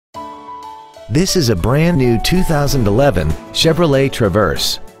This is a brand new 2011 Chevrolet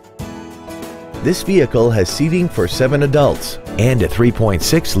Traverse. This vehicle has seating for 7 adults and a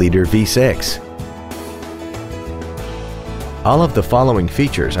 3.6-liter V6. All of the following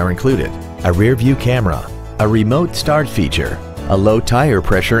features are included: a rear-view camera, a remote start feature, a low tire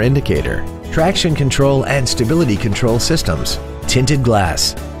pressure indicator, traction control and stability control systems, tinted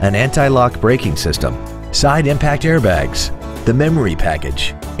glass, an anti-lock braking system, side impact airbags, the memory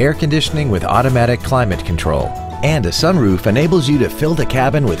package, air conditioning with automatic climate control, and a sunroof enables you to fill the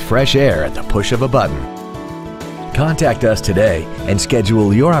cabin with fresh air at the push of a button. Contact us today and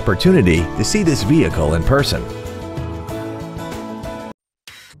schedule your opportunity to see this vehicle in person.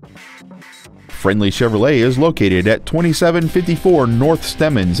 Friendly Chevrolet is located at 2754 North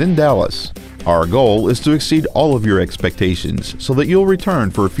Stemmons in Dallas. Our goal is to exceed all of your expectations so that you'll return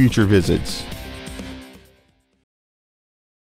for future visits.